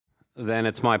Then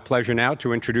it's my pleasure now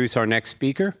to introduce our next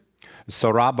speaker.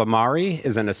 Sohrab Ahmari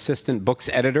is an assistant books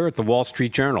editor at the Wall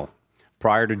Street Journal.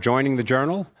 Prior to joining the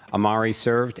Journal, Ahmari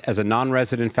served as a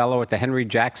non-resident fellow at the Henry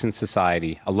Jackson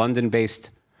Society, a London-based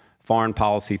foreign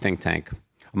policy think tank.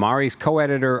 Ahmari is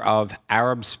co-editor of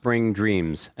Arab Spring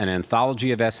Dreams, an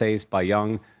anthology of essays by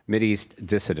young Mideast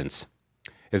dissidents.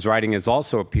 His writing has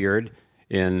also appeared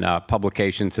in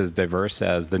publications as diverse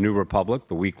as The New Republic,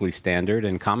 The Weekly Standard,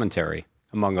 and Commentary,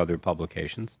 among other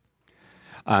publications.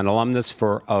 An alumnus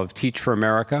of Teach for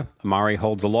America, Ahmari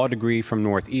holds a law degree from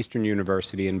Northeastern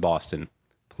University in Boston.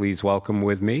 Please welcome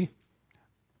with me,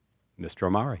 Mr.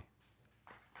 Ahmari.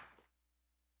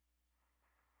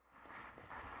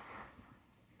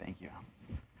 Thank you.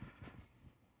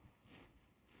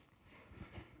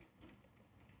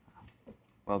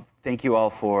 Well, thank you all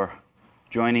for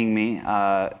joining me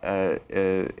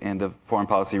in the Foreign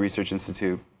Policy Research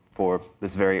Institute for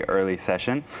this very early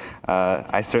session.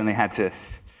 I certainly had to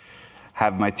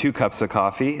have my 2 cups of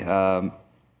coffee,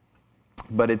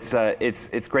 but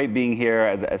it's great being here,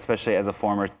 especially as a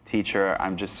former teacher.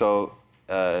 I'm just so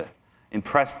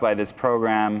impressed by this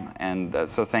program and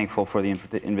so thankful for the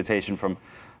invitation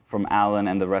from Alan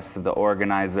and the rest of the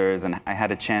organizers. And I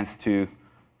had a chance to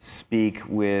speak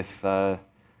with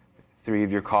 3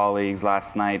 of your colleagues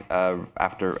last night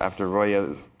after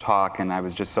Roya's talk, and I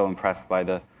was just so impressed by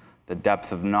the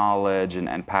depth of knowledge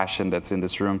and passion that's in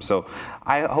this room. So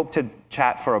I hope to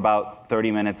chat for about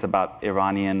 30 minutes about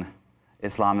Iranian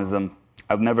Islamism.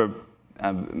 I've never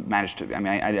managed to, I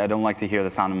mean, I don't like to hear the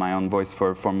sound of my own voice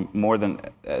for more than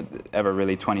ever,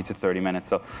 really, 20 to 30 minutes.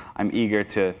 So I'm eager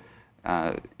to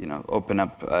open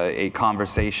up a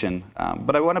conversation.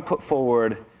 But I want to put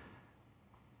forward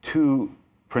 2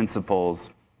 principles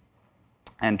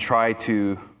and try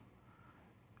to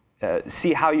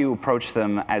see how you approach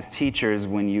them as teachers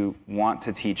when you want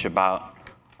to teach about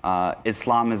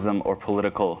Islamism or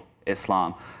political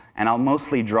Islam. And I'll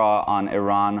mostly draw on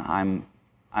Iran.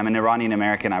 I'm an Iranian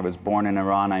American. I was born in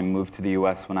Iran. I moved to the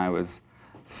US when I was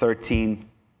 13.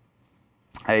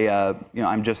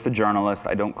 I'm just a journalist.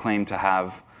 I don't claim to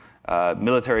have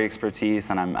military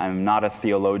expertise, and I'm not a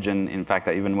theologian. In fact,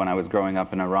 even when I was growing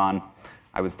up in Iran,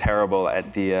 I was terrible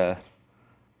at the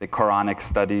Quranic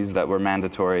studies that were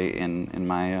mandatory in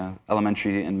my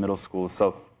elementary and middle school.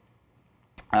 So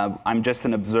I'm just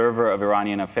an observer of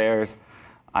Iranian affairs.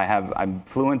 I'm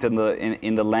fluent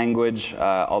in the language,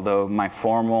 although my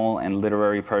formal and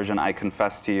literary Persian, I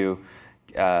confess to you,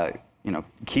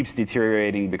 keeps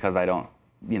deteriorating because I don't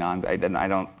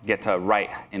get to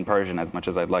write in Persian as much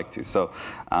as I'd like to. So,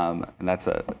 and that's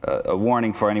a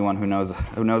warning for anyone who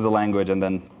knows a language and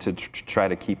then to try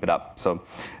to keep it up. So,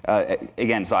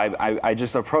 again, so I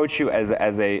just approach you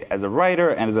as a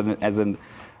writer and as an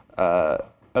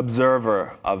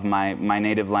observer of my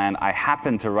native land. I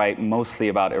happen to write mostly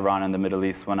about Iran and the Middle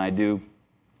East when I do,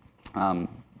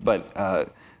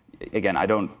 but again,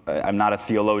 I'm not a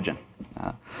theologian.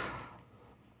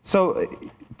 So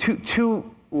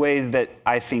two ways that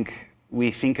I think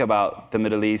we think about the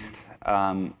Middle East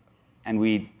and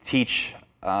we teach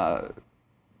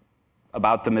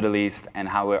about the Middle East and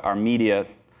how our media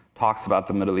talks about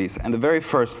the Middle East. And the very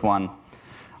first one,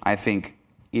 I think,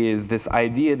 is this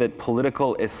idea that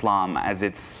political Islam, as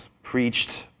it's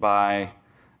preached by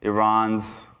the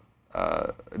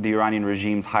Iranian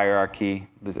regime's hierarchy,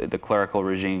 the clerical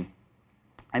regime,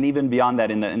 and even beyond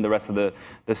that in the rest of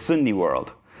the Sunni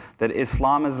world, that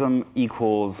Islamism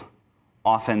equals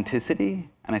authenticity.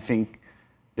 And I think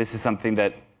this is something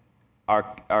that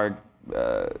our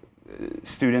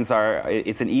students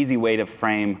it's an easy way to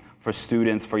frame for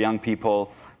students, for young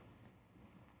people,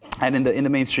 and in the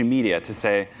mainstream media to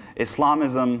say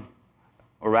Islamism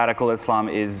or radical Islam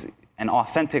is an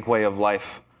authentic way of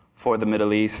life for the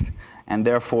Middle East, and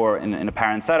therefore, in a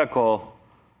parenthetical,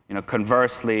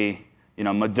 conversely,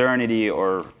 modernity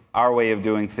or our way of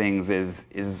doing things is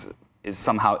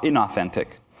somehow inauthentic.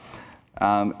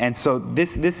 And so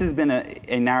this has been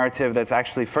a narrative that's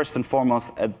actually first and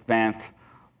foremost advanced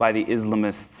by the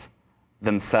Islamists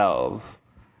themselves.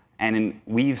 And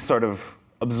we've sort of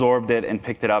absorbed it and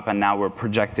picked it up, and now we're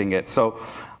projecting it. So,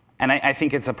 and I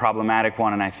think it's a problematic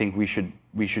one, and I think we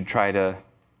should try to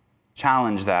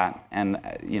challenge that. And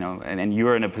and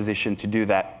you're in a position to do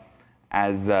that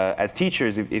as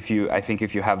teachers if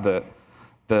you have the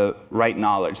right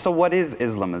knowledge. So what is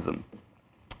Islamism?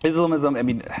 Islamism, I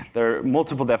mean, there are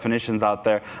multiple definitions out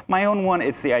there. My own one,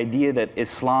 it's the idea that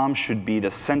Islam should be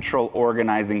the central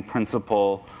organizing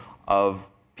principle of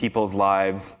people's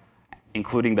lives,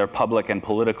 including their public and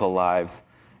political lives,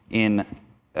 in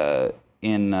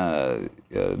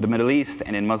the Middle East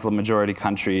and in Muslim-majority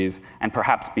countries, and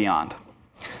perhaps beyond.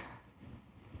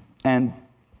 And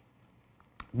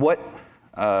what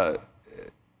the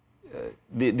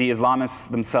Islamists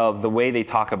themselves, the way they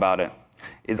talk about it,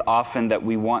 is often that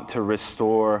we want to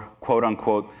restore, quote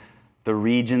unquote, the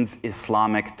region's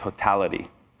Islamic totality.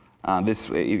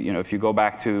 If you go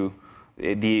back to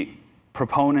the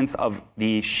proponents of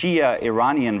the Shia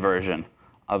Iranian version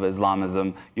of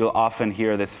Islamism, you'll often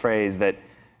hear this phrase that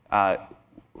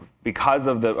because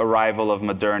of the arrival of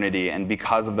modernity and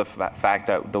because of the fact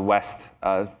that the West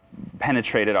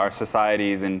penetrated our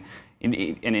societies, and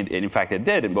in fact it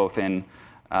did, both in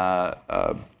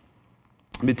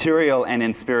material and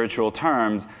in spiritual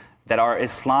terms, that our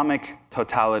Islamic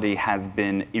totality has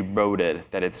been eroded,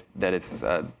 that its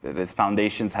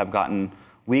foundations have gotten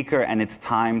weaker, and it's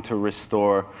time to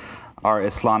restore our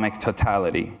Islamic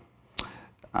totality.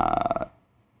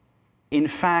 In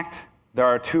fact, there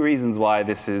are two reasons why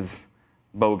this is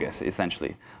bogus,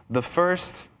 essentially. The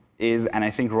first is, and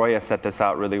I think Roya set this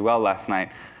out really well last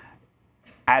night,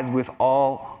 as with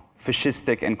all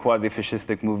fascistic and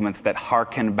quasi-fascistic movements that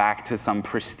harken back to some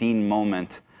pristine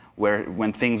moment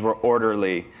when things were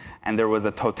orderly and there was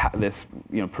this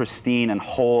pristine and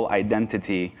whole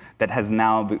identity that has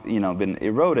now been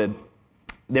eroded,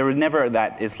 there was never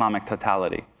that Islamic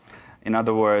totality. In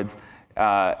other words,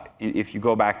 if you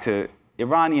go back to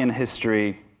Iranian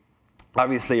history,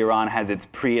 obviously Iran has its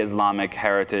pre-Islamic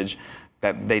heritage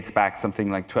that dates back something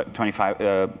like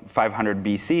 500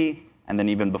 BC, and then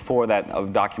even before that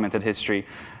of documented history.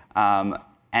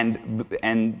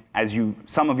 And as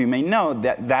some of you may know,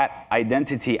 that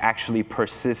identity actually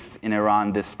persists in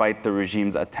Iran despite the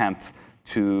regime's attempt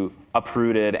to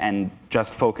uproot it and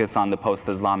just focus on the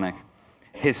post-Islamic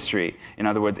history. In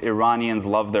other words, Iranians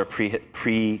love their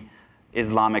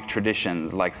pre-Islamic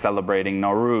traditions, like celebrating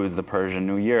Nowruz, the Persian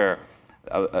New Year.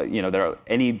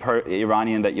 Any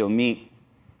Iranian that you'll meet,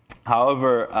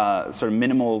 however sort of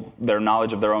minimal their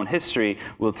knowledge of their own history,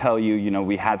 will tell you,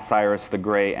 we had Cyrus the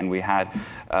Great, and we had,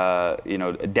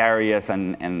 Darius,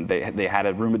 and they had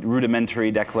a rudimentary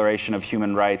declaration of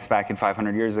human rights back in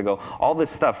 500 years ago. All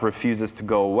this stuff refuses to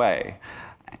go away.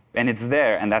 And it's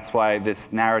there, and that's why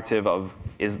this narrative of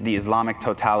the Islamic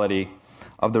totality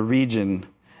of the region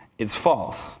is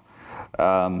false.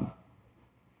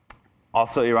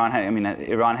 Also, Iran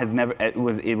has never.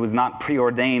 It was not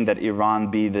preordained that Iran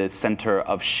be the center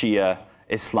of Shia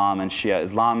Islam and Shia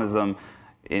Islamism.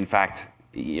 In fact,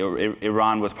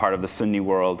 Iran was part of the Sunni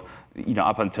world,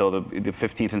 up until the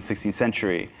 15th and 16th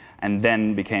century, and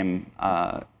then became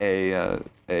a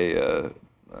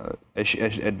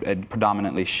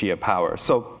predominantly Shia power.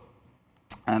 So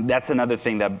that's another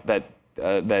thing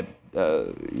that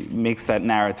makes that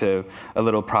narrative a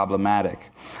little problematic.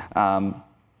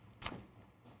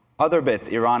 Other bits,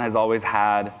 Iran has always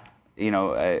had,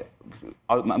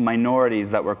 minorities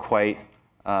that were quite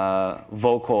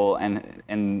vocal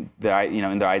in their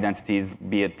identities,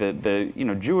 be it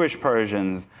the Jewish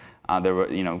Persians. There were,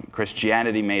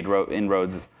 Christianity made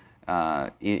inroads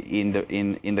in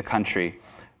the country,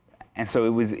 and so it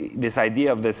was this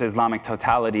idea of this Islamic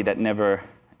totality that never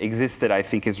existed. I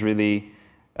think is really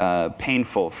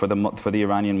painful for the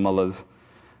Iranian mullahs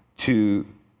to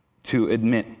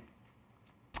admit.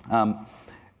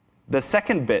 The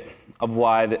second bit of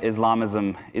why the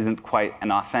Islamism isn't quite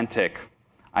an authentic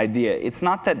idea, it's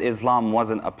not that Islam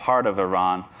wasn't a part of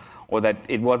Iran or that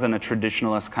it wasn't a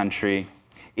traditionalist country.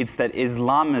 It's that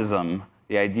Islamism,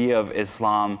 the idea of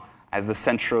Islam as the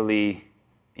centrally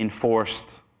enforced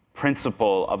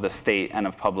principle of the state and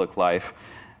of public life,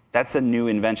 that's a new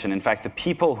invention. In fact, the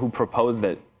people who proposed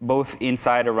it, both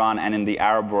inside Iran and in the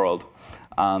Arab world,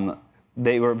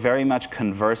 they were very much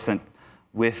conversant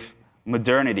with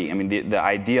modernity. I mean, the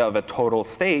idea of a total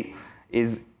state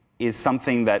is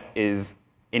something that is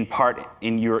in part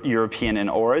European in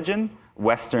origin,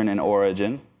 Western in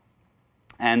origin,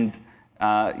 and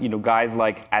guys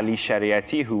like Ali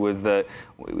Shariati, who was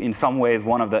in some ways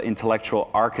one of the intellectual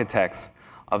architects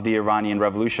of the Iranian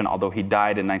Revolution, although he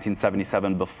died in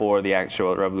 1977 before the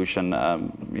actual revolution,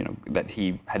 that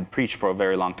he had preached for a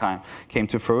very long time, came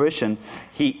to fruition.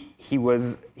 He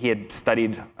had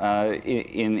studied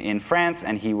in France,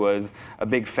 and he was a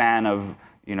big fan of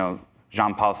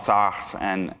Jean-Paul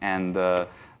Sartre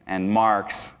and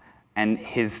Marx, and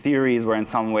his theories were in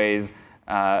some ways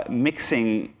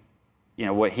mixing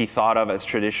what he thought of as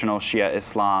traditional Shia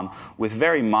Islam with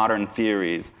very modern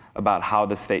theories about how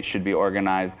the state should be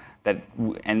organized,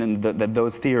 and that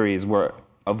those theories were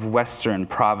of Western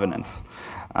provenance.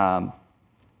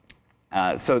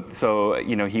 So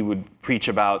he would preach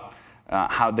about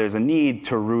how there's a need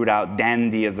to root out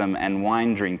dandyism and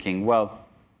wine drinking. Well,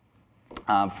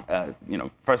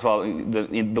 first of all,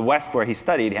 in the West where he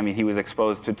studied, I mean, he was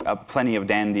exposed to plenty of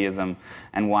dandyism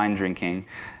and wine drinking.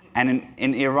 And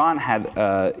in Iran had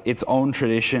its own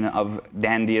tradition of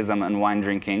dandyism and wine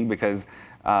drinking, because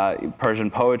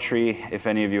Persian poetry, if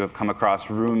any of you have come across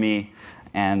Rumi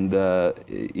and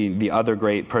the other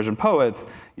great Persian poets,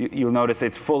 you'll notice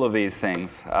it's full of these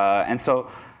things. And so,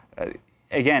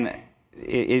 again,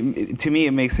 to me,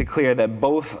 it makes it clear that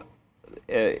both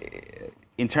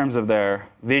in terms of their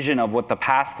vision of what the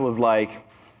past was like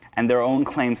and their own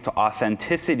claims to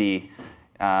authenticity,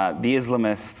 the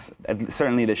Islamists,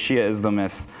 certainly the Shia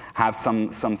Islamists, have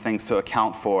some things to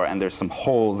account for, and there's some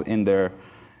holes in their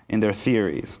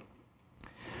theories.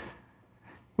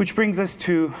 Which brings us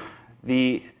to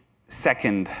the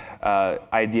second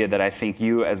idea that I think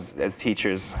you as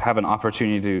teachers have an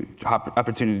opportunity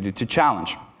to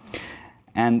challenge.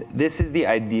 And this is the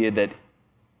idea that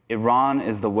Iran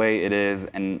is the way it is,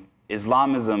 and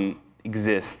Islamism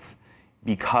exists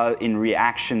because in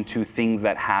reaction to things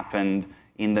that happened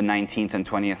in the 19th and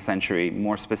 20th century.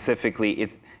 More specifically,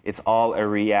 it's all a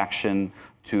reaction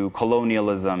to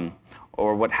colonialism,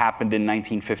 or what happened in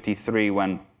 1953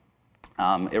 when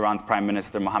Iran's Prime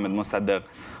Minister Mohammad Mossadegh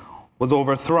was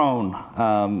overthrown.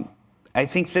 I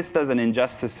think this does an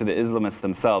injustice to the Islamists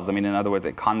themselves. I mean, in other words,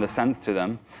 it condescends to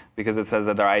them because it says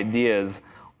that their ideas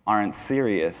aren't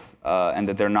serious and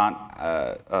that they're not,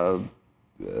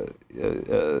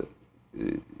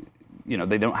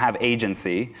 they don't have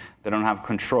agency, they don't have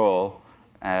control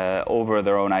over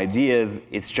their own ideas.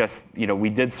 It's just, we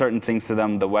did certain things to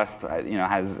them. The West,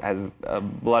 has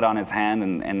blood on its hand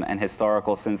and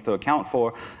historical sins to account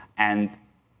for, and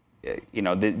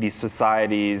these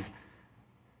societies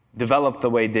developed the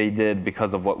way they did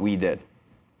because of what we did.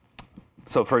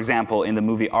 So, for example, in the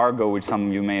movie Argo, which some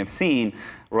of you may have seen,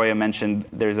 Roya mentioned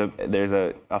there's a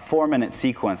 4-minute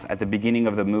sequence at the beginning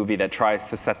of the movie that tries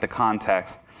to set the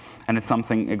context, and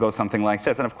it goes something like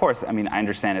this. And of course, I mean, I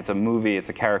understand it's a movie, it's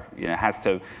a character, it has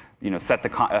to, set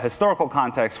a historical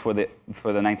context for the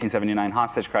 1979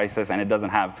 hostage crisis, and it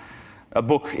doesn't have a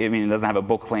book. I mean, it doesn't have a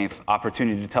book-length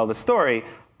opportunity to tell the story,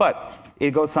 but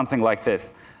it goes something like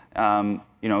this.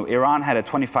 Iran had a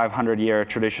 2,500-year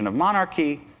tradition of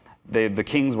monarchy. The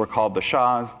kings were called the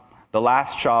Shahs. The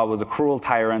last Shah was a cruel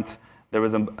tyrant. There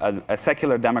was a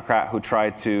secular Democrat who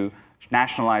tried to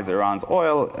nationalize Iran's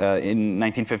oil in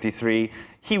 1953.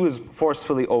 He was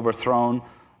forcefully overthrown.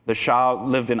 The Shah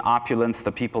lived in opulence.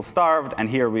 The people starved. And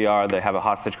here we are. They have a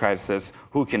hostage crisis.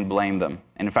 Who can blame them?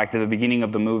 And in fact, at the beginning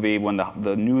of the movie, when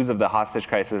the news of the hostage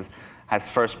crisis has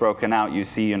first broken out, you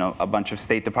see, a bunch of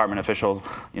State Department officials,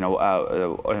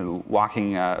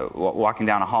 walking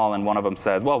down a hall, and one of them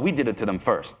says, "Well, we did it to them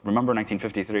first. Remember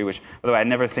 1953?" Which, by the way, I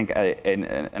never think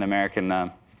an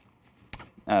American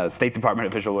State Department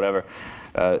official would ever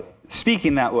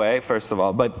speaking that way, first of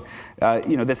all. But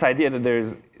this idea that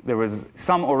there was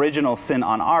some original sin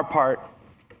on our part,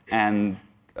 and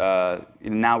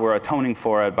now we're atoning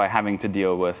for it by having to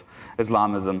deal with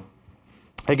Islamism.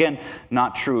 Again,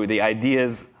 not true. The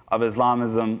ideas of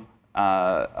Islamism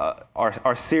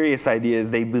are serious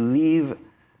ideas. They believe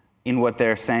in what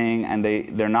they're saying, and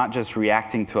they're not just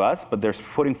reacting to us, but they're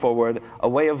putting forward a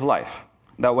way of life.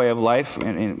 That way of life,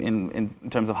 in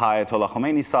terms of how Ayatollah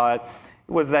Khomeini saw it,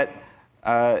 was that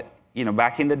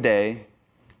back in the day,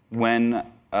 when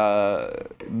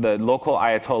the local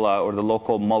Ayatollah or the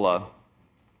local mullah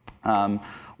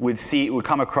would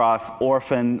come across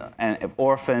orphans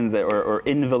or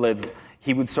invalids,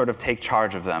 he would sort of take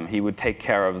charge of them. He would take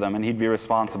care of them, and he'd be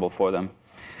responsible for them.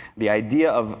 The idea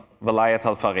of Walayat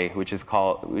al-Faqih, which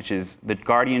is the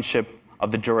guardianship of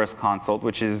the jurisconsult,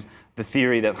 which is the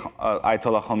theory that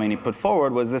Ayatollah Khomeini put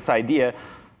forward, was this idea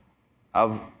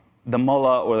of the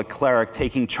mullah or the cleric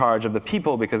taking charge of the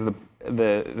people because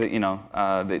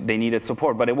they needed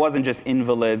support. But it wasn't just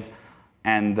invalids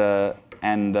and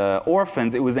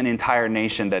orphans. It was an entire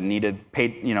nation that needed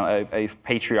a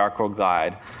patriarchal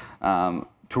guide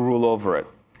to rule over it.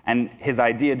 And his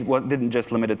idea didn't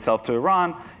just limit itself to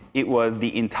Iran. It was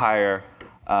the entire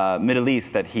Middle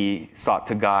East that he sought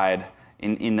to guide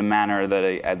in the manner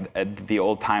that the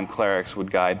old-time clerics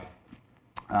would guide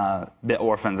the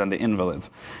orphans and the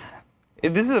invalids.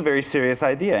 This is a very serious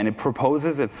idea, and it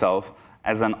proposes itself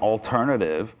as an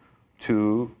alternative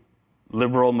to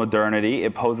liberal modernity.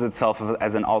 It poses itself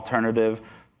as an alternative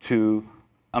to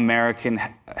American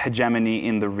hegemony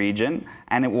in the region,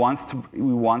 and it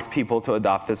wants people to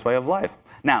adopt this way of life.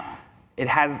 Now,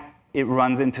 it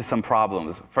runs into some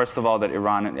problems. First of all, that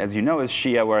Iran, as you know, is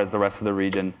Shia, whereas the rest of the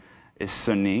region is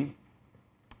Sunni.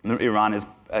 Iran is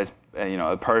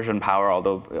a Persian power,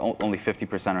 although only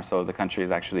 50% or so of the country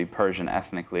is actually Persian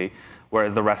ethnically,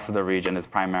 whereas the rest of the region is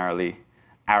primarily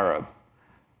Arab.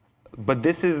 But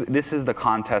this is the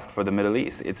contest for the Middle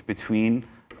East. It's between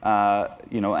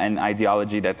an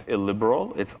ideology that's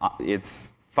illiberal,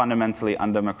 it's fundamentally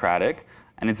undemocratic,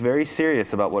 and it's very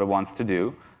serious about what it wants to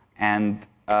do, and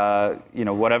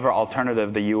whatever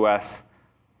alternative the U.S.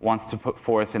 wants to put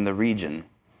forth in the region.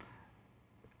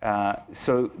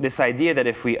 So this idea that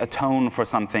if we atone for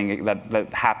something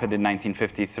that happened in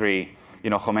 1953,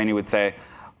 Khomeini would say,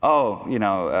 oh,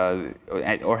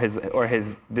 or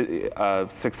his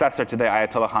successor today,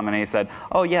 Ayatollah Khamenei, said,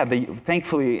 oh yeah,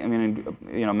 thankfully,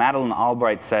 Madeleine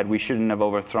Albright said we shouldn't have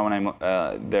overthrown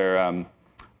their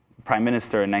prime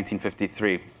minister in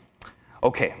 1953.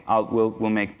 Okay, we'll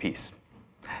make peace.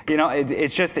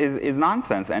 It's just is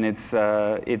nonsense, and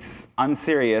it's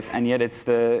unserious, and yet it's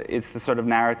the sort of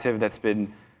narrative that's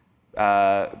been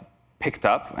picked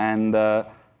up, and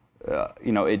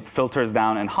it filters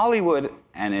down in Hollywood,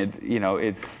 and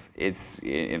it's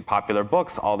in popular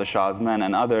books, All the Shah's Men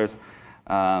and others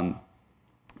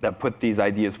that put these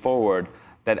ideas forward.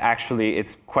 That actually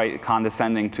it's quite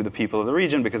condescending to the people of the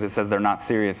region because it says they're not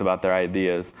serious about their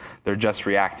ideas; they're just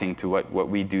reacting to what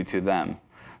we do to them.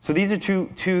 So these are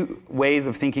two ways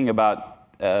of thinking about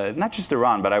not just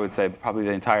Iran, but I would say probably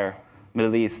the entire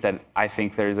Middle East that I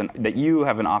think that you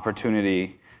have an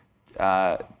opportunity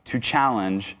to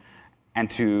challenge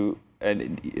and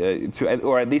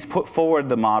or at least put forward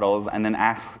the models and then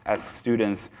ask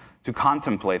students to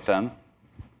contemplate them,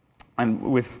 and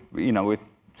with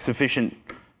sufficient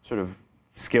sort of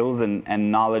skills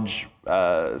and knowledge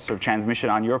sort of transmission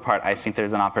on your part, I think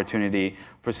there's an opportunity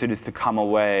for students to come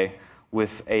away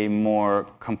with a more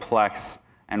complex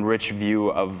and rich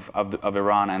view of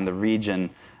Iran and the region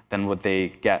than what they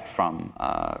get from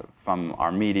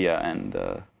our media and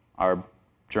our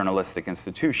journalistic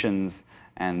institutions,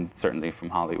 and certainly from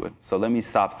Hollywood. So let me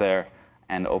stop there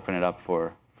and open it up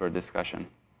for discussion.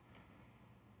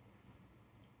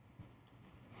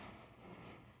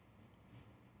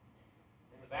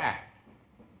 In the back.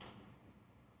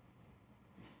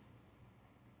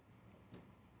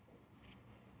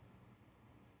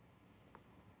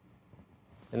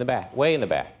 In the back, way in the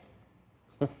back.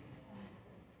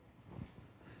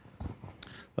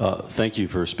 Thank you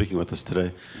for speaking with us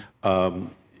today.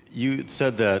 You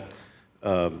said that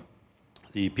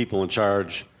the people in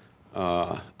charge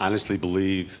honestly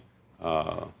believe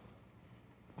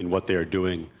in what they are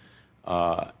doing.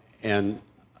 And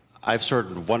I've sort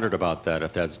of wondered about that,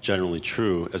 if that's generally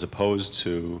true, as opposed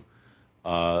to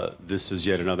this is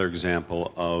yet another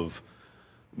example of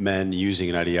men using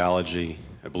an ideology,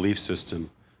 a belief system,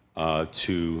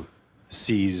 to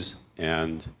seize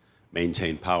and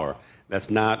maintain power. That's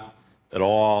not at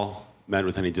all meant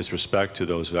with any disrespect to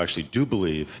those who actually do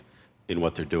believe in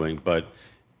what they're doing, but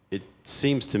it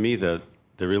seems to me that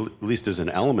there at least is an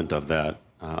element of that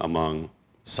among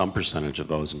some percentage of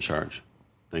those in charge.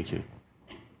 Thank you.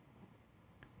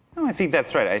 No, I think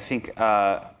that's right. I think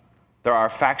there are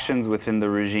factions within the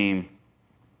regime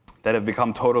that have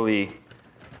become totally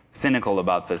cynical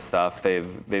about this stuff. It's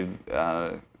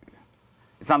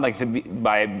not like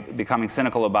by becoming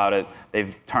cynical about it,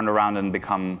 they've turned around and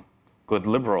become good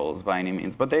liberals by any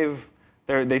means. But they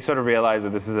sort of realize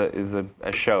that this is a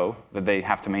show that they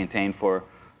have to maintain for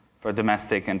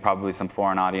domestic and probably some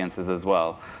foreign audiences as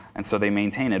well. And so they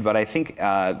maintain it. But I think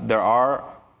there are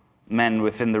men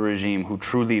within the regime who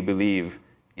truly believe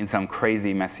in some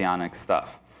crazy messianic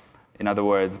stuff. In other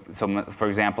words, so for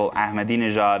example,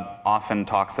 Ahmadinejad often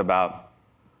talks about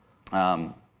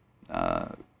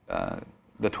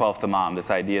the 12th Imam, this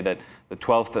idea that the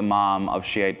 12th Imam of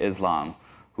Shiite Islam,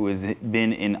 who has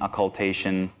been in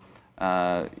occultation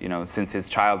since his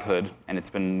childhood, and it's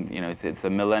been, it's a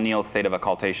millennial state of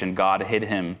occultation. God hid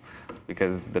him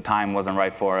because the time wasn't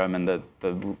right for him, and the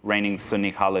reigning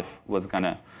Sunni Caliph was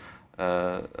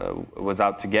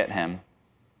out to get him.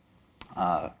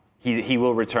 He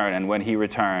will return, and when he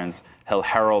returns, he'll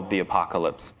herald the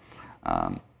apocalypse.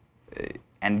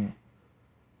 And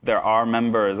there are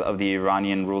members of the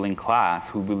Iranian ruling class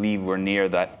who believe we're near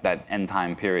that end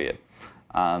time period.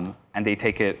 And they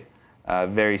take it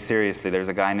very seriously. There's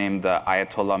a guy named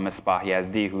Ayatollah Misbah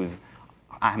Yazdi, who's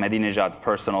Ahmadinejad's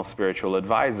personal spiritual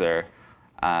advisor,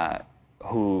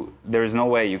 who there's no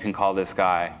way you can call this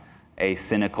guy a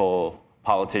cynical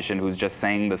politician who's just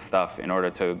saying this stuff in order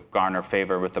to garner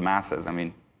favor with the masses. I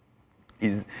mean,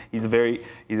 he's a very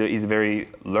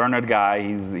learned guy.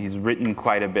 He's written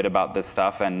quite a bit about this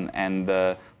stuff, and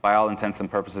by all intents and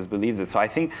purposes believes it. So I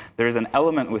think there's an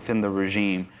element within the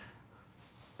regime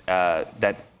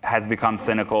that has become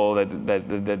cynical,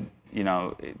 that you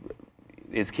know,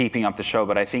 is keeping up the show.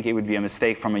 But I think it would be a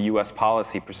mistake from a U.S.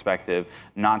 policy perspective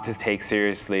not to take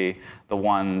seriously the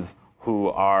ones who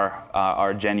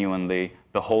are genuinely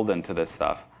beholden to this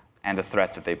stuff and the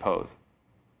threat that they pose.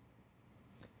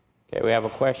 Okay, we have a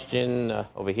question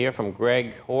over here from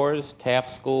Greg Hors, Taft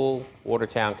School,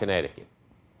 Watertown, Connecticut.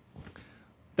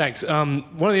 Thanks. One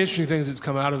of the interesting things that's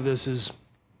come out of this is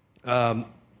a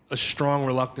strong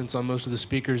reluctance on most of the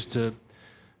speakers to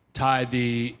tie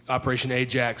the Operation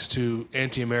Ajax to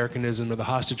anti-Americanism or the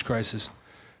hostage crisis.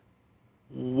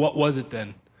 What was it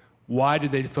then? Why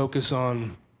did they focus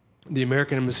on the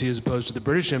American embassy as opposed to the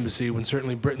British embassy, when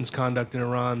certainly Britain's conduct in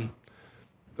Iran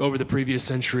over the previous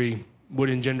century would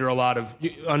engender a lot of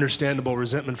understandable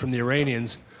resentment from the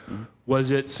Iranians? Mm-hmm.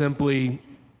 Was it simply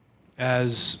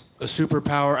as a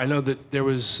superpower? I know that there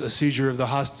was a seizure of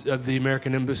the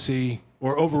American embassy,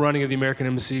 or overrunning of the American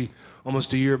embassy,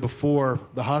 almost a year before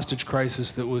the hostage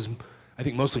crisis that was, I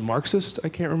think, mostly Marxist. I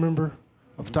can't remember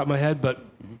off the top of my head, but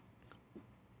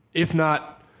if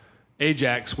not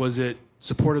Ajax, was it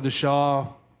support of the Shah,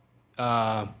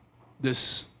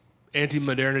 this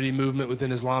anti-modernity movement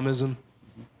within Islamism?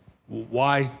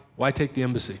 Why take the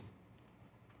embassy?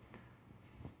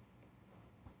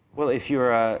 Well, if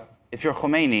you're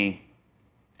Khomeini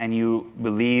and you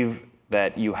believe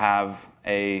that you have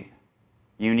a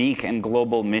unique and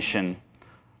global mission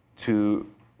to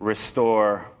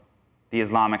restore the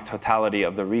Islamic totality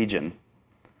of the region,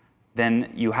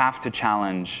 then you have to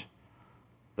challenge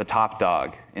the top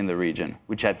dog in the region,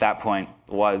 which at that point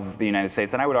was the United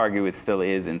States, and I would argue it still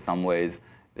is in some ways,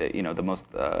 you know, the most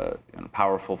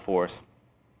powerful force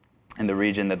in the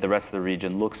region that the rest of the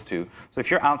region looks to. So if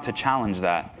you're out to challenge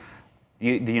that,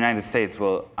 the United States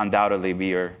will undoubtedly be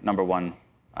your number one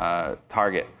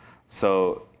target.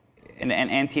 So, and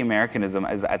anti-Americanism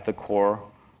is at the core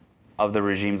of the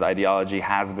regime's ideology,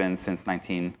 has been since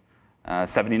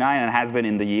 1979, and has been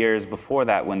in the years before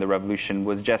that when the revolution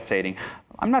was gestating.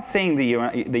 I'm not saying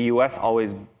the U.S.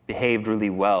 always behaved really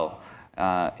well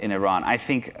in Iran. I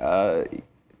think,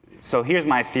 so here's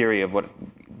my theory of what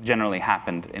generally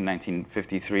happened in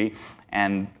 1953,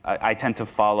 and I tend to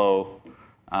follow,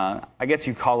 I guess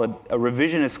you call it a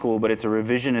revisionist school, but it's a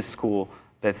revisionist school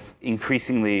that's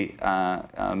increasingly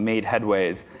made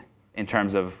headways in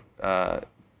terms of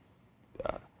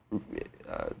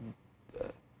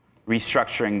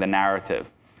restructuring the narrative.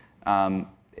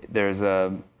 There's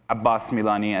Abbas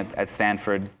Milani at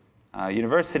Stanford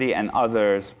University and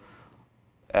others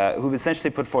who've essentially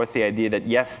put forth the idea that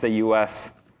yes, the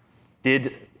US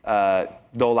did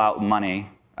dole out money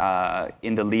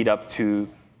in the lead up to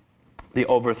the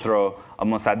overthrow of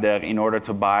Mossadegh in order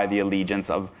to buy the allegiance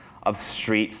of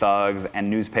street thugs and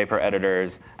newspaper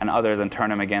editors and others and turn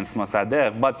them against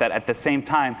Mossadegh, but that at the same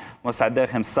time, Mossadegh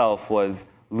himself was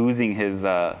losing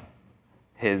the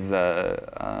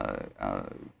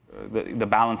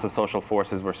balance of social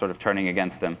forces were sort of turning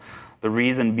against him. The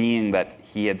reason being that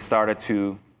he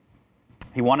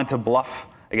wanted to bluff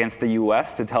against the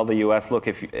US, to tell the US, look,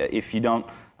 if you don't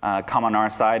come on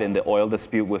our side in the oil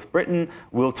dispute with Britain,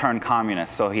 we'll turn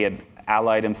communist. So he had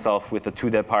allied himself with the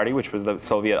Tudeh party, which was the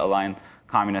Soviet-aligned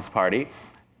Communist Party.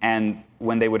 And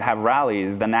when they would have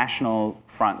rallies, the National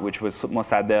Front, which was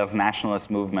Mossadegh's nationalist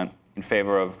movement in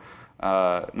favor of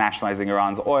nationalizing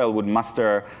Iran's oil, would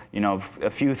muster, a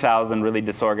few thousand really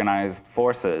disorganized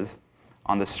forces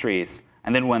on the streets.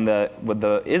 And then when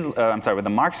the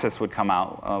Marxists would come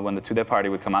out, when the Tudeh party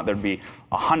would come out, there'd be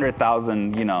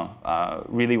 100,000,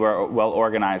 really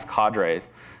well-organized cadres.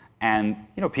 And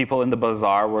people in the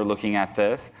bazaar were looking at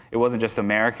this. It wasn't just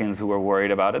Americans who were worried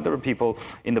about it. There were people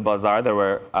in the bazaar. There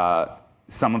were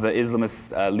some of the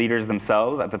Islamist leaders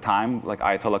themselves at the time, like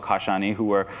Ayatollah Kashani, who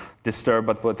were disturbed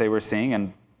by what they were seeing.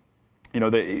 And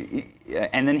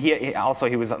and then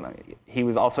he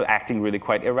was also acting really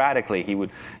quite erratically. He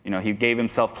would, he gave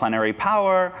himself plenary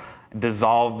power,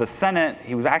 dissolved the Senate.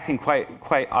 He was acting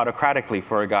quite autocratically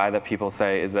for a guy that people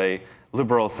say is a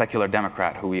liberal secular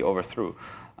Democrat who he overthrew.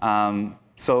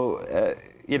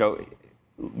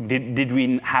 Did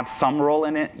we have some role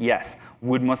in it? Yes.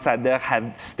 Would Mossadegh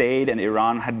have stayed and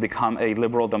Iran had become a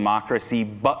liberal democracy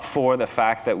but for the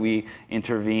fact that we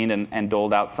intervened and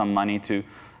doled out some money to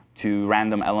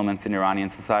random elements in Iranian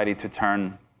society to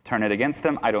turn it against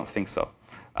them? I don't think so.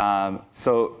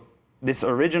 So this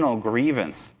original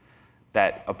grievance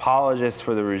that apologists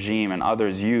for the regime and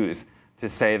others use to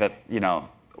say that,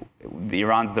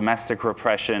 Iran's domestic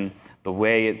repression, the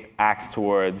way it acts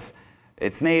towards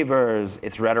its neighbors,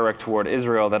 its rhetoric toward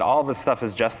Israel, that all this stuff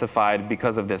is justified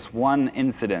because of this one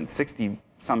incident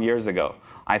 60-some years ago,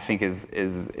 I think is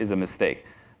a mistake.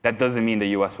 that doesn't mean the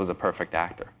US was a perfect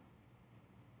actor.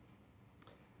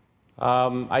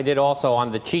 I did also,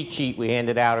 on the cheat sheet we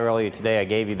handed out earlier today, I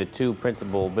gave you the 2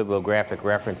 principal bibliographic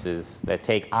references that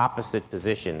take opposite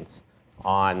positions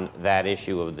on that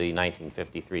issue of the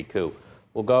 1953 coup.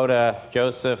 We'll go to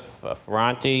Joseph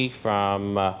Ferranti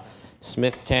from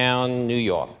Smithtown, New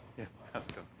York. Yeah, how's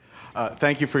it going?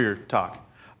 Thank you for your talk.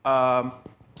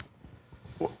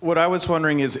 What I was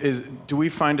wondering is do we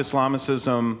find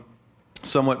Islamicism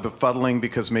somewhat befuddling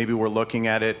because maybe we're looking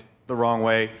at it the wrong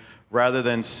way, rather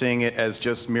than seeing it as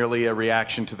just merely a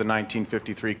reaction to the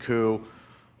 1953 coup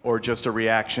or just a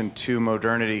reaction to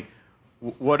modernity?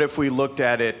 What if we looked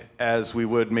at it as we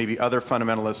would maybe other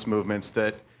fundamentalist movements,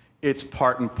 that it's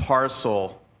part and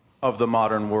parcel of the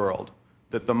modern world,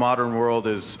 that the modern world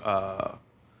is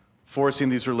forcing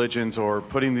these religions or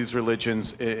putting these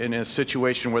religions in a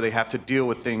situation where they have to deal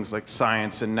with things like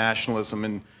science and nationalism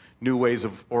and new ways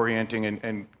of orienting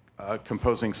and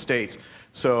composing states.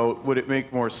 So would it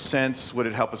make more sense, would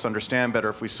it help us understand better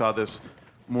if we saw this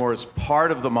more as part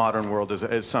of the modern world,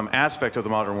 as some aspect of the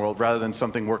modern world, rather than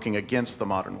something working against the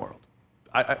modern world?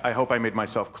 I hope I made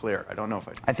myself clear. I don't know if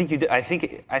I did. I think you did. I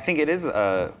think it is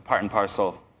a part and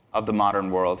parcel of the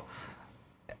modern world.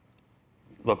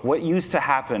 Look, what used to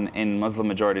happen in Muslim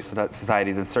majority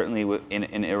societies, and certainly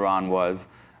in Iran, was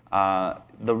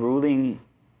the ruling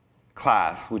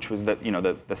class, which was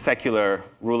the secular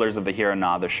rulers of the here and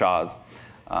now, the shahs,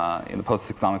 in the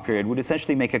post-Islamic period, would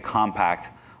essentially make a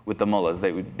compact with the mullahs.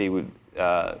 They would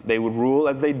rule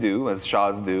as they do, as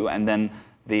shahs do, and then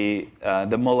the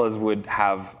mullahs would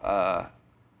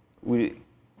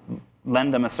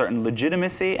lend them a certain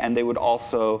legitimacy, and they would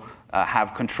also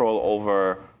have control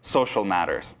over social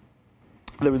matters.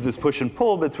 There was this push and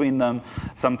pull between them.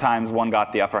 Sometimes one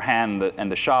got the upper hand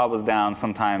and the Shah was down,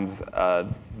 sometimes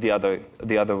the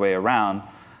other way around.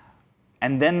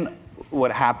 And then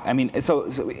what happened, I mean, so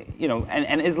you know,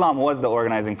 and Islam was the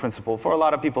organizing principle for a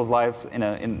lot of people's lives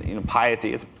in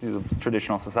piety, as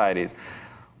traditional societies.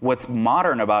 What's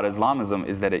modern about Islamism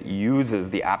is that it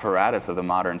uses the apparatus of the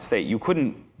modern state. You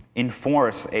couldn't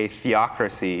enforce a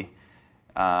theocracy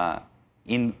back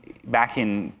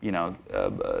in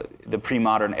the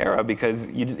pre-modern era, because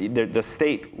the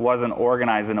state wasn't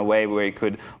organized in a way where it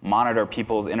could monitor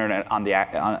people's internet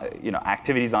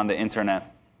activities on the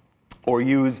internet, or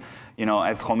use,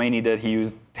 as Khomeini did, he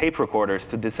used tape recorders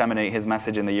to disseminate his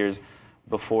message in the years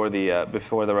before the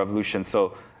revolution.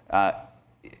 So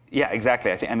yeah,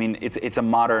 exactly. I mean it's a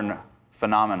modern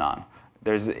phenomenon.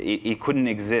 It couldn't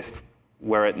exist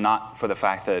were it not for the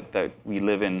fact that we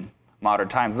live in modern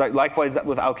times. Likewise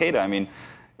with Al Qaeda. I mean,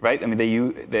 right? I mean, the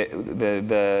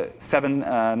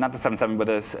 7/7,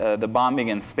 but the bombing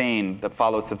in Spain that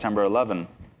followed September 11.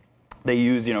 They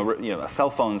used cell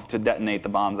phones to detonate the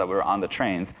bombs that were on the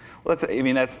trains. Well, they're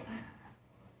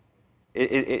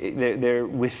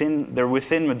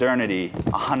within modernity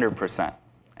 100%,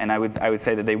 and I would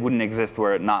say that they wouldn't exist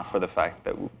were it not for the fact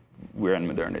that we're in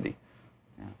modernity.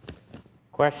 Yeah.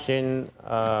 Question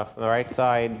from the right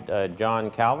side, John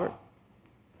Calvert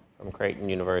from Creighton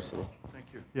University. Thank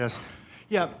you. Yes.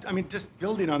 Yeah, I mean, just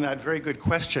building on that, very good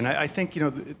question. I think,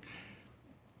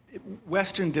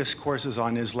 Western discourses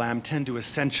on Islam tend to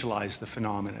essentialize the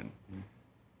phenomenon,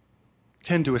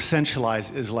 tend to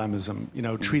essentialize Islamism,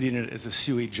 treating it as a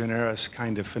sui generis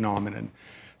kind of phenomenon,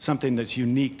 something that's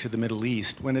unique to the Middle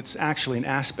East, when it's actually an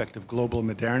aspect of global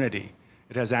modernity.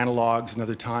 It has analogs in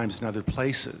other times and other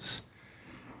places.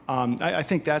 I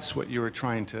think that's what you were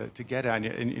trying to get at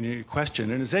in your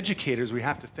question. And as educators, we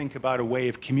have to think about a way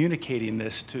of communicating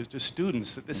this to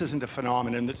students, that this isn't a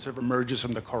phenomenon that sort of emerges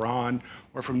from the Quran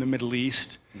or from the Middle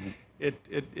East. Mm-hmm.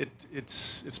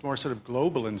 It's more sort of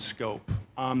global in scope.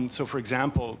 So for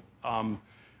example,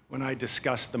 when I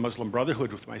discuss the Muslim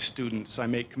Brotherhood with my students, I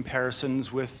make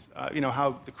comparisons with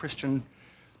how the Christian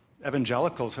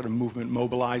evangelical sort of movement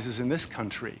mobilizes in this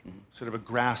country, sort of a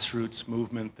grassroots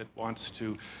movement that wants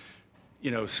to,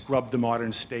 scrub the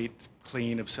modern state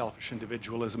clean of selfish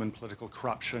individualism and political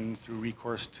corruption through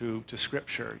recourse to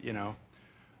scripture,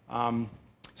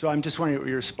 So I'm just wondering what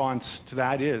your response to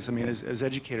that is. I mean, as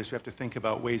educators, we have to think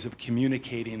about ways of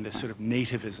communicating this sort of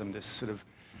nativism, this sort of,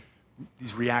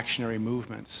 these reactionary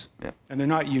movements. Yeah. And they're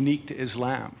not unique to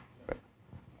Islam.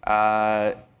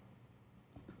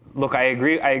 Look, I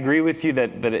agree with you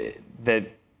that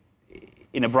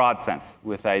in a broad sense,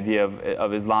 with the idea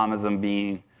of Islamism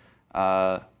being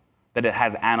that it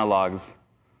has analogs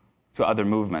to other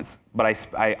movements. But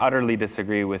I utterly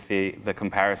disagree with the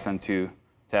comparison to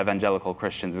evangelical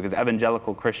Christians, because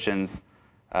evangelical Christians,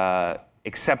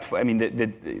 except for, I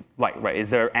mean, right? Is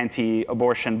there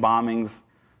anti-abortion bombings?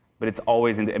 but it's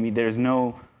always I mean, there's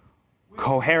no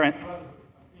coherent.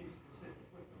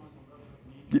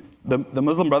 The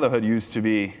Muslim Brotherhood used to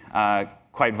be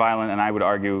quite violent, and I would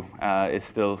argue is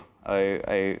still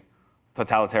a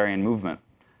totalitarian movement.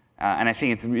 And I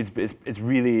think it's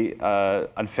really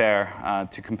unfair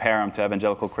to compare them to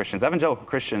evangelical Christians. Evangelical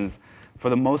Christians, for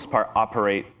the most part,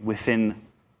 operate within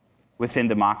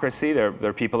democracy.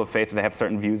 They're people of faith, and they have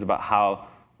certain views about how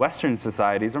Western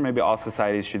societies, or maybe all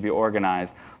societies, should be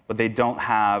organized. But they don't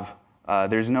have,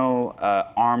 there's no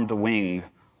armed wing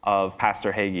of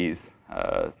Pastor Hagee's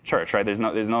church, right? There's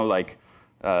no like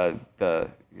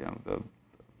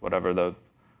whatever the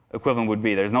equivalent would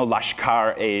be. There's no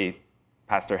Lashkar-e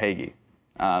Pastor Hagee.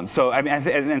 So I mean,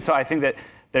 and so I think that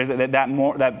there's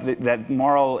that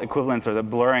moral equivalence, or the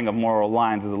blurring of moral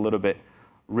lines, is a little bit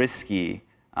risky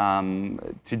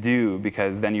to do,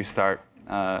 because then you start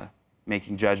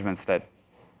making judgments that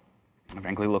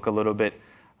frankly look a little bit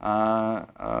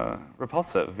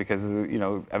repulsive, because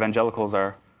evangelicals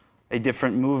are a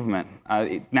different movement.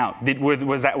 Now,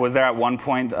 was there at one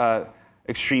point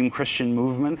extreme Christian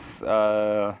movements?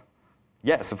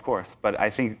 Yes, of course. But I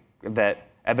think that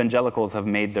evangelicals have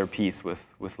made their peace with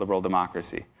liberal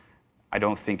democracy. I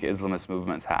don't think Islamist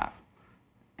movements have.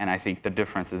 And I think the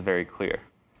difference is very clear.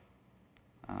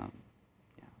 Yeah.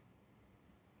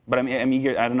 But I'm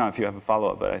eager. I don't know if you have a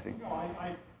follow-up, but I think. No, I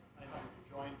have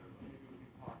rejoined.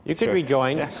 You could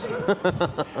rejoin. Yes.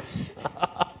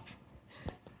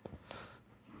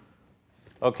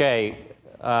 Okay,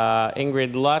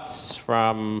 Ingrid Lutz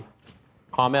from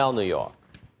Carmel, New York.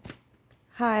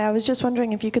 Hi, I was just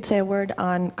wondering if you could say a word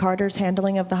on Carter's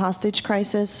handling of the hostage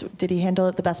crisis. Did he handle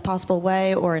it the best possible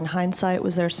way, or in hindsight,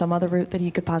 was there some other route that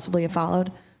he could possibly have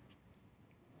followed?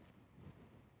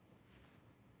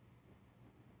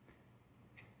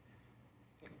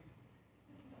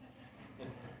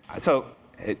 So,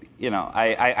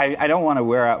 I don't want to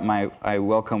wear out my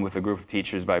welcome with a group of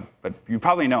teachers, but you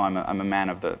probably know I'm a man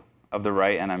of the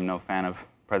right, and I'm no fan of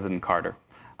President Carter.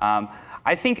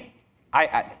 I think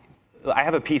I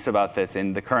have a piece about this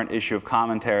in the current issue of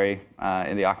Commentary,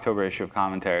 in the October issue of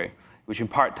Commentary, which in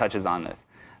part touches on this.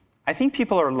 I think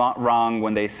people are wrong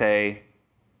when they say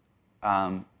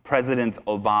President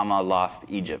Obama lost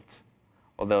Egypt,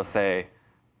 or they'll say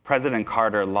President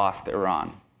Carter lost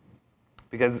Iran.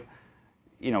 Because,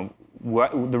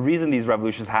 the reason these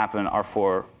revolutions happen are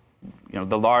for,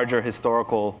 the larger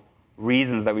historical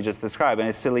reasons that we just described. And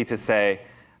it's silly to say,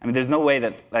 I mean, there's no way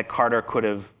that Carter could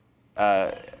have,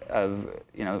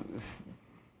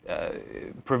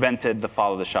 prevented the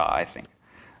fall of the Shah, I think.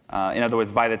 In other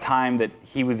words, by the time that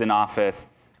he was in office,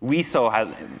 we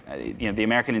the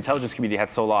American intelligence community had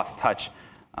so lost touch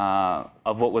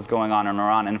of what was going on in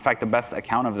Iran. And in fact, the best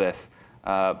account of this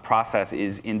process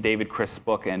is in David Crisp's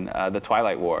book in The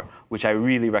Twilight War, which I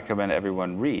really recommend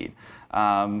everyone read.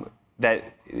 That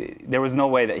there was no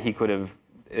way that he could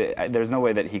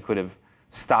have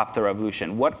stopped the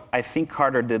revolution. What I think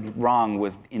Carter did wrong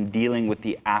was in dealing with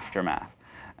the aftermath,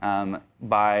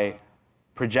 by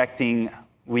projecting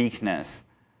weakness,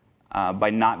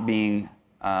 by not being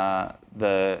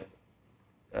the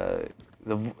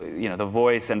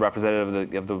voice and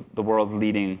representative of the world's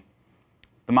leading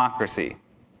democracy.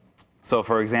 So,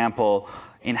 for example,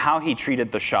 in how he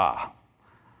treated the Shah,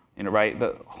 right?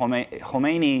 The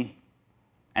Khomeini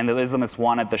and the Islamists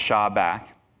wanted the Shah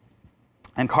back,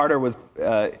 and Carter was,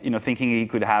 thinking he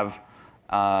could have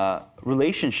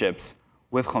relationships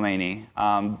with Khomeini.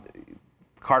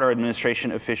 Carter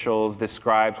administration officials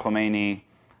described Khomeini,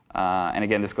 and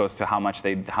again, this goes to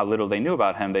how little they knew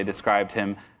about him. They described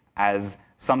him as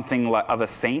something of a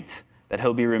saint, that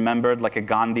he'll be remembered like a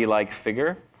Gandhi-like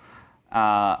figure.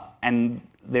 And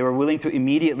they were willing to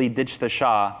immediately ditch the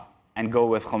Shah and go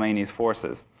with Khomeini's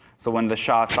forces. So when the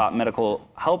Shah sought medical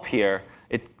help here,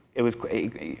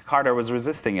 Carter was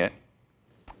resisting it.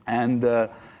 And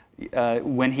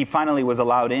when he finally was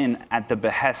allowed in at the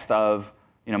behest of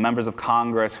members of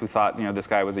Congress who thought this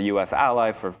guy was a US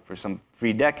ally for some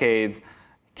 3 decades,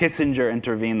 Kissinger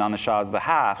intervened on the Shah's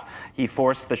behalf. He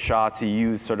forced the Shah to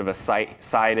use sort of a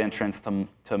side entrance to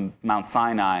Mount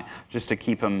Sinai just to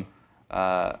keep him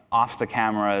off the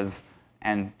cameras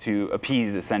and to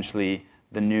appease essentially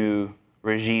the new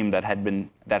regime that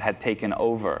had taken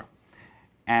over.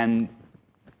 And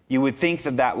you would think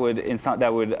that would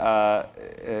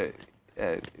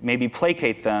maybe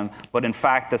placate them, but in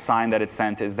fact the sign that it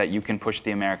sent is that you can push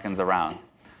the Americans around.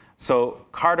 So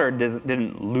Carter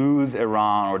didn't lose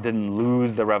Iran or didn't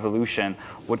lose the revolution.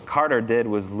 What Carter did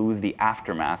was lose the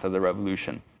aftermath of the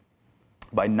revolution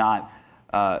by not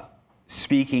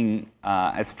speaking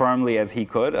as firmly as he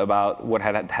could about what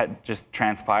had just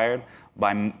transpired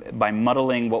by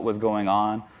muddling what was going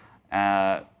on.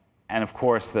 And of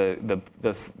course,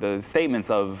 the statements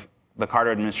of the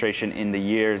Carter administration in the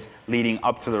years leading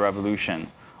up to the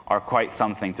revolution are quite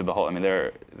something to behold. I mean,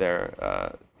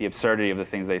 the absurdity of the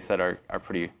things they said are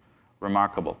pretty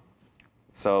remarkable.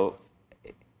 So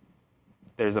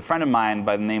there's a friend of mine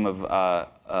by the name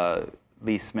of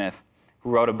Lee Smith who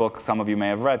wrote a book some of you may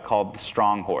have read called The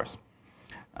Strong Horse.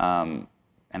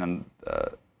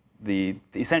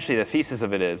 Essentially the thesis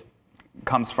of it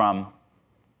comes from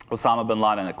Osama bin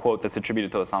Laden, a quote that's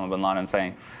attributed to Osama bin Laden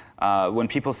saying, when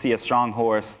people see a strong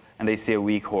horse and they see a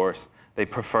weak horse, they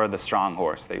prefer the strong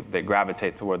horse. They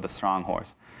gravitate toward the strong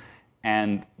horse.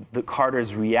 And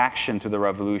Carter's reaction to the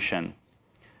revolution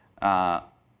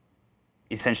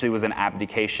essentially was an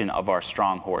abdication of our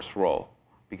strong horse role,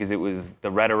 because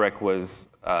the rhetoric was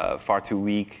far too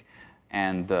weak,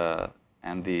 and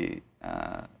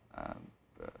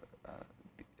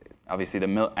obviously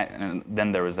and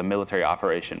then there was the military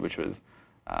operation, which was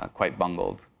quite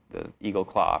bungled, the Eagle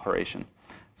Claw operation.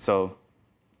 So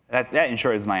that in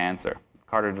short is my answer.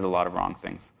 Carter did a lot of wrong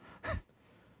things.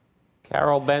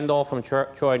 Carol Bendall from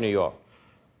Troy, New York.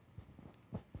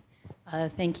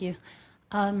 Thank you.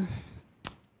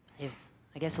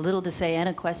 I guess a little to say and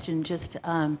a question. Just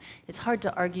it's hard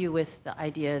to argue with the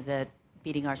idea that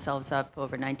beating ourselves up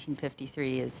over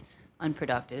 1953 is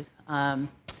unproductive.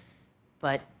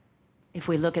 But if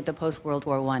we look at the post-World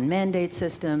War I mandate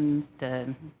system,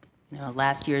 the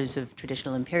last years of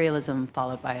traditional imperialism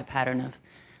followed by a pattern of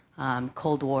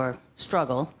Cold War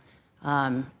struggle,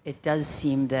 it does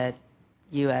seem that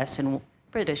U.S. and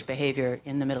British behavior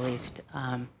in the Middle East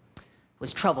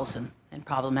was troublesome and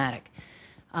problematic.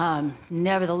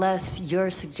 Nevertheless, your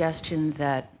suggestion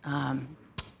that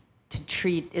to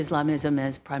treat Islamism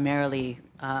as primarily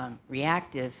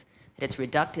reactive, that it's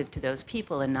reductive to those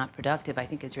people and not productive, I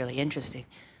think is really interesting.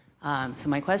 So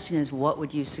my question is, what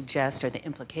would you suggest are the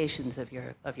implications of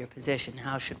your position?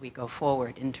 How should we go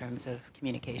forward in terms of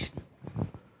communication?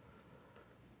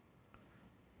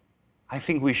 I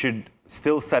think we should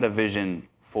still set a vision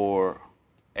for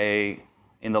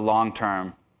in the long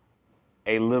term,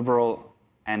 a liberal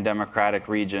and democratic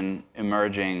region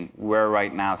emerging where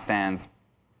right now stands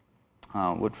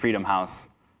what Freedom House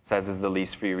says is the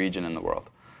least free region in the world.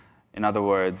 In other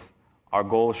words, our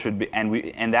goal should be,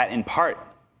 and that in part,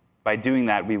 by doing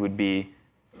that, we would be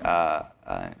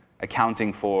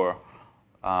accounting for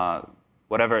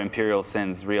whatever imperial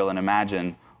sins, real and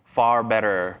imagined, far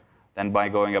better than by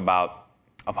going about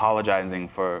apologizing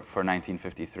for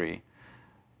 1953.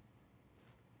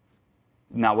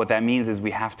 Now, what that means is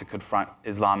we have to confront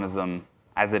Islamism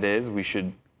as it is. We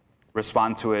should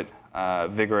respond to it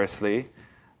vigorously.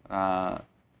 I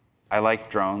like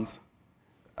drones.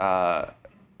 But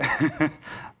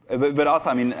also,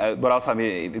 I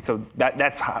mean, so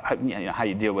that's how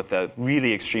you deal with the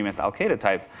really extremist Al-Qaeda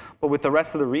types. But with the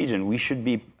rest of the region, we should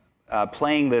be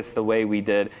playing this the way we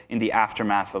did in the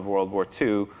aftermath of World War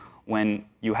II, when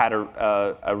you had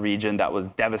a region that was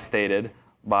devastated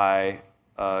by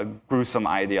gruesome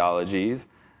ideologies.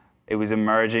 It was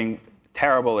emerging,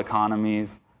 terrible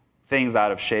economies, things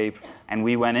out of shape, and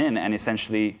we went in and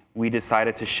essentially we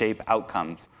decided to shape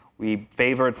outcomes. We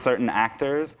favored certain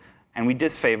actors and we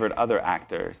disfavored other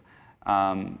actors.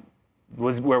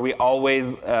 Were we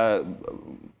always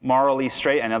morally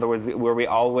straight? In other words, were we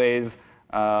always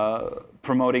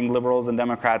promoting liberals and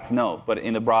Democrats? No, but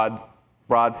in the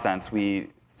broad sense, we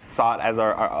sought as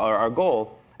our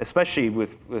goal, especially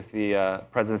with the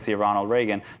presidency of Ronald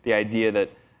Reagan, the idea that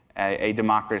a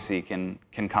democracy can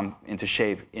come into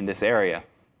shape in this area.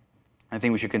 I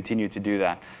think we should continue to do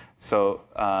that. So,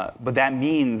 but that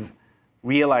means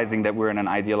realizing that we're in an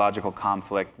ideological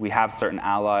conflict. We have certain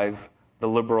allies, the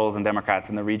liberals and Democrats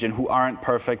in the region, who aren't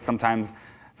perfect. Sometimes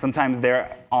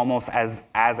they're almost as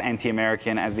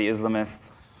anti-American as the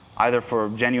Islamists, either for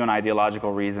genuine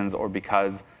ideological reasons or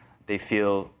because they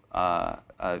feel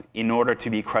in order to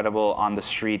be credible on the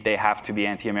street, they have to be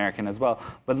anti-American as well.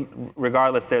 But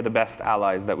regardless, they're the best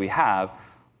allies that we have,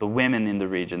 the women in the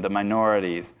region, the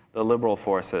minorities, the liberal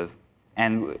forces.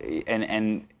 And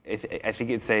I think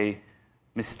it's a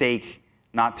mistake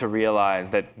not to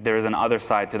realize that there's an other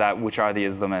side to that, which are the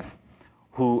Islamists,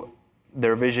 who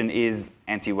their vision is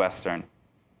anti-Western.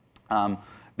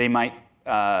 They might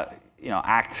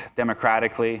act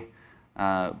democratically,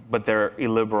 but they're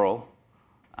illiberal.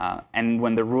 And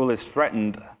when the rule is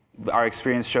threatened, our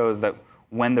experience shows that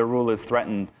when the rule is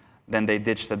threatened, then they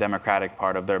ditch the democratic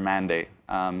part of their mandate.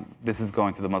 This is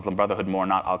going to the Muslim Brotherhood more,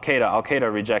 not Al-Qaeda.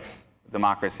 Al-Qaeda rejects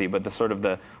democracy, but the sort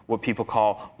of what people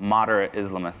call moderate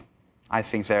Islamists. I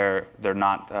think they're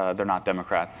not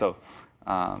Democrats. So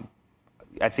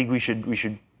I think we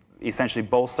should essentially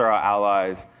bolster our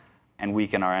allies and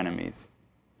weaken our enemies.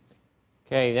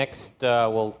 Okay, next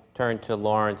we'll turn to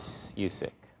Lawrence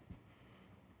Usick.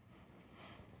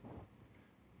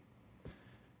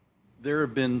 There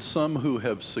have been some who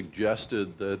have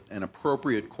suggested that an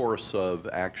appropriate course of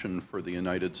action for the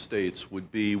United States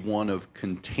would be one of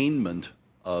containment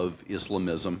of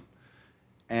Islamism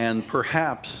and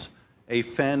perhaps a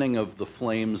fanning of the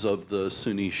flames of the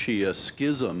Sunni-Shia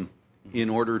schism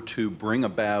in order to bring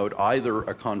about either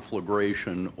a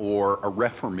conflagration or a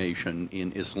reformation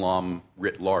in Islam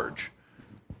writ large.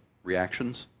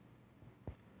 Reactions?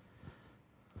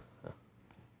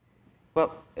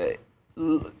 Well,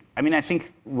 I mean, I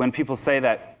think when people say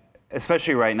that,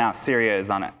 especially right now, Syria is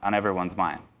on everyone's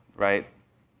mind, right?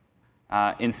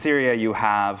 In Syria, you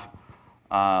have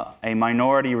a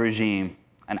minority regime,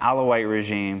 an Alawite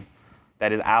regime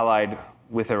that is allied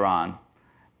with Iran.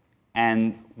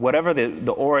 And whatever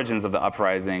the origins of the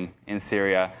uprising in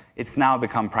Syria, it's now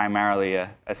become primarily a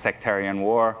sectarian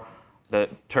war. The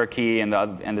Turkey and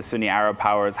the Sunni Arab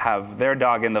powers have their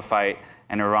dog in the fight,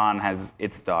 and Iran has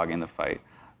its dog in the fight.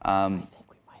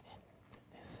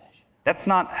 That's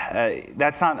not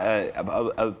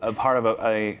a part of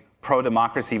a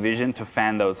pro-democracy vision to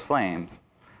fan those flames.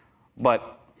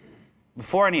 But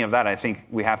before any of that, I think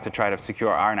we have to try to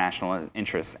secure our national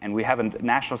interests. And we have a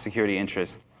national security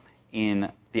interest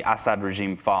in the Assad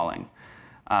regime falling.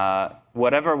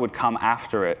 Whatever would come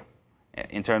after it,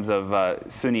 in terms of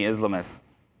Sunni Islamists,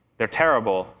 they're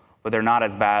terrible, but they're not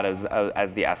as bad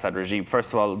as the Assad regime.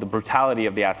 First of all, the brutality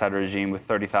of the Assad regime with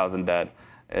 30,000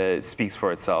 dead speaks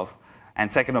for itself. And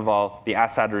second of all, the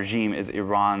Assad regime is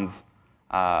Iran's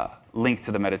link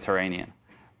to the Mediterranean.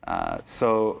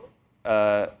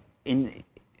 In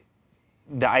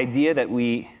the idea that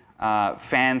we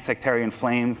fan sectarian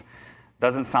flames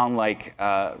doesn't sound like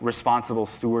responsible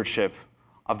stewardship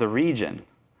of the region.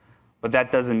 But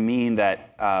that doesn't mean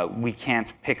that we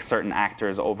can't pick certain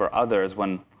actors over others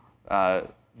when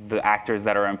the actors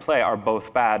that are in play are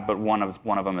both bad, but one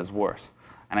of them is worse.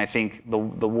 And I think the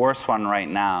worst one right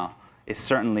now is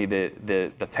certainly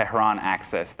the Tehran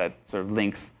axis that sort of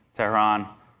links Tehran,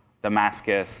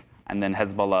 Damascus, and then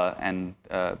Hezbollah and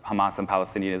Hamas and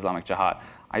Palestinian Islamic Jihad.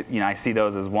 I see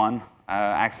those as one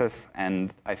axis,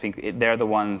 and I think they're the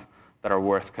ones that are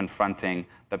worth confronting,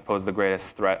 that pose the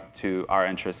greatest threat to our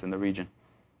interests in the region.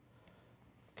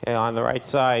 Okay, on the right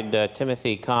side,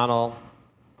 Timothy Connell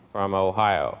from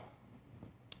Ohio.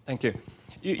 Thank you.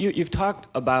 You've talked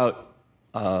about,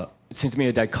 it seems to me,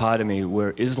 a dichotomy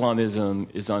where Islamism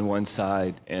is on one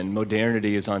side and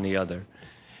modernity is on the other.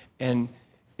 And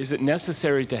is it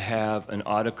necessary to have an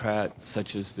autocrat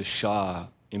such as the Shah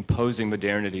imposing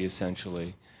modernity,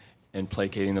 essentially, and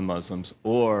placating the Muslims,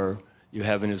 or you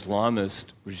have an Islamist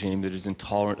regime that is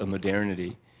intolerant of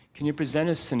modernity? Can you present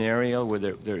a scenario where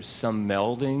there's some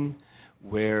melding,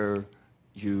 where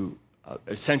you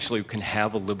essentially can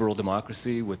have a liberal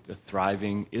democracy with a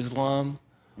thriving Islam,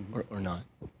 or not?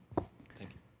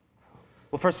 Thank you.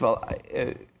 Well, first of all,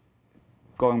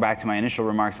 going back to my initial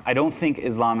remarks, I don't think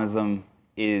Islamism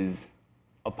is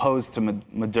opposed to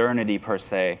modernity per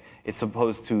se. It's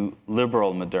opposed to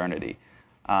liberal modernity.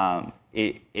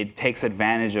 It takes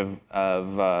advantage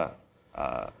of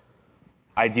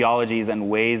ideologies and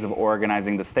ways of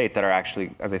organizing the state that are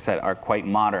actually, as I said, are quite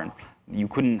modern. You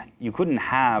couldn't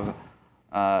have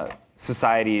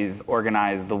societies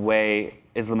organized the way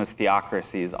Islamist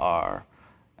theocracies are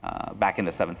back in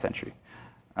the 7th century.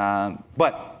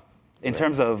 But in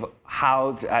terms of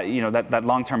how, that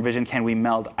long-term vision, can we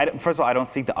meld? First of all, I don't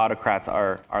think the autocrats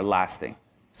are lasting.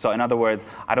 So in other words,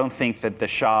 I don't think that the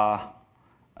Shah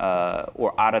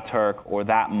or Ataturk or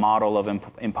that model of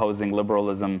imposing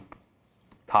liberalism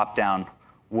top-down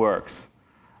works.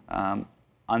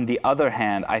 On the other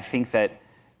hand, I think that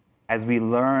as we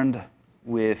learned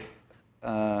with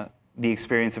the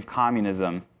experience of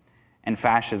communism and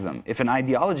fascism, if an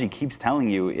ideology keeps telling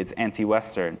you it's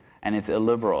anti-Western and it's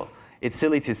illiberal, it's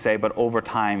silly to say, but over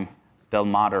time they'll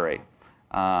moderate.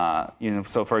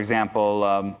 So for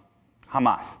example,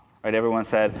 Hamas, right? Everyone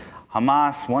said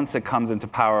Hamas, once it comes into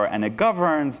power and it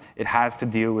governs, it has to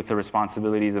deal with the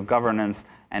responsibilities of governance,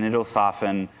 and it'll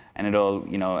soften, and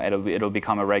it'll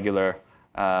become a regular,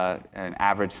 an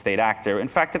average state actor. In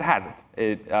fact, it hasn't.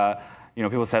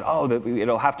 People said,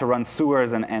 it'll have to run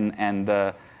sewers and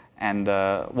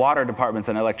water departments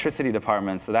and electricity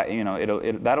departments, so that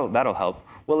that'll help.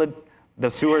 Well,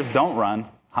 the sewers don't run.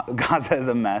 Gaza is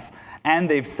a mess, and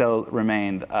they've still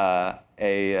remained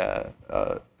a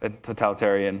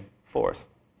totalitarian force.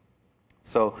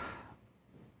 So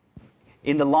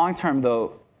in the long term,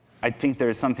 though, I think there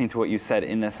is something to what you said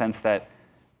in the sense that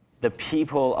the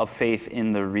people of faith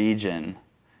in the region,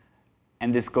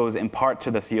 and this goes in part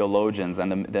to the theologians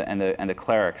and the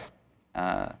clerics,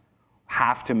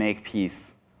 have to make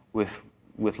peace with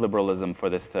liberalism for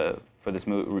this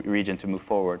region to move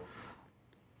forward.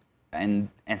 And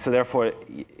so therefore,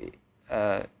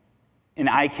 and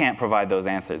I can't provide those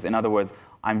answers. In other words,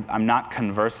 I'm not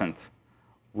conversant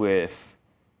with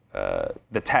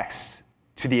the text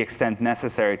to the extent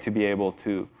necessary to be able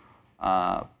to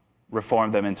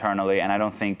reform them internally, and I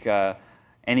don't think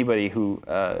anybody who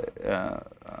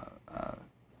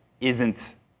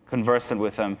isn't conversant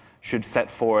with them should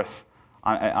set forth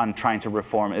on trying to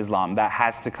reform Islam. That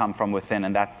has to come from within,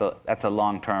 and that's a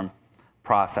long-term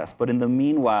process. But in the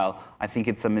meanwhile, I think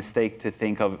it's a mistake to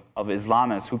think of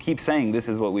Islamists who keep saying this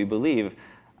is what we believe,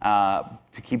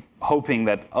 to keep hoping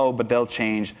that, oh, but they'll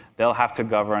change, they'll have to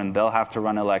govern, they'll have to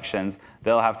run elections,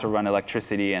 they'll have to run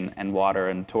electricity and water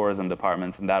and tourism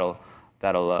departments, and that'll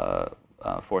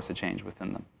force a change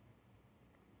within them.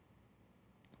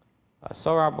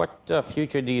 Sohrab, what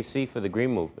future do you see for the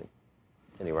Green Movement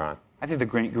in Iran? I think the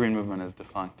Green Movement is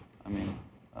defunct. I mean,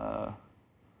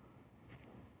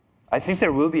 I think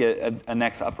there will be a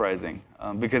next uprising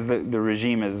because the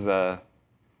regime is, as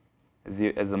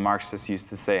the Marxists used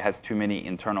to say, has too many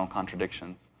internal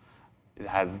contradictions. It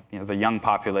has, the young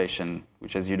population,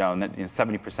 which, as you know,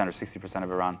 70% or 60%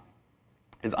 of Iran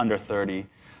is under 30.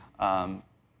 Iran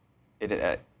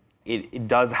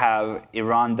does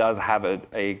have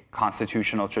a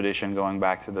constitutional tradition going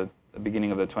back to the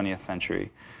beginning of the 20th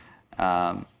century.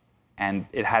 And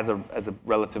it has a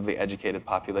relatively educated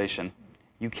population.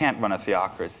 You can't run a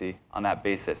theocracy on that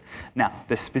basis. Now,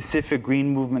 the specific Green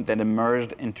Movement that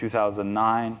emerged in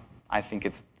 2009, I think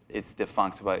it's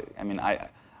defunct. But I mean, I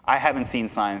haven't seen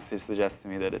signs to suggest to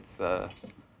me that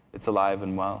it's alive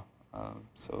and well.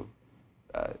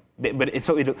 In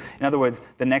other words,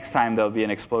 the next time there'll be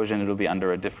an explosion, it'll be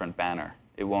under a different banner.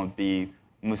 It won't be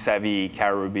Mousavi,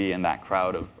 Karoubi, and that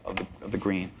crowd of the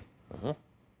Greens. Mm-hmm.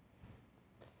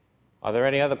 Are there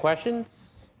any other questions?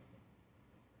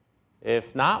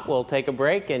 If not, we'll take a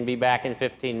break and be back in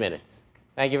 15 minutes.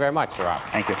 Thank you very much, Sohrab.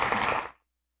 Thank you.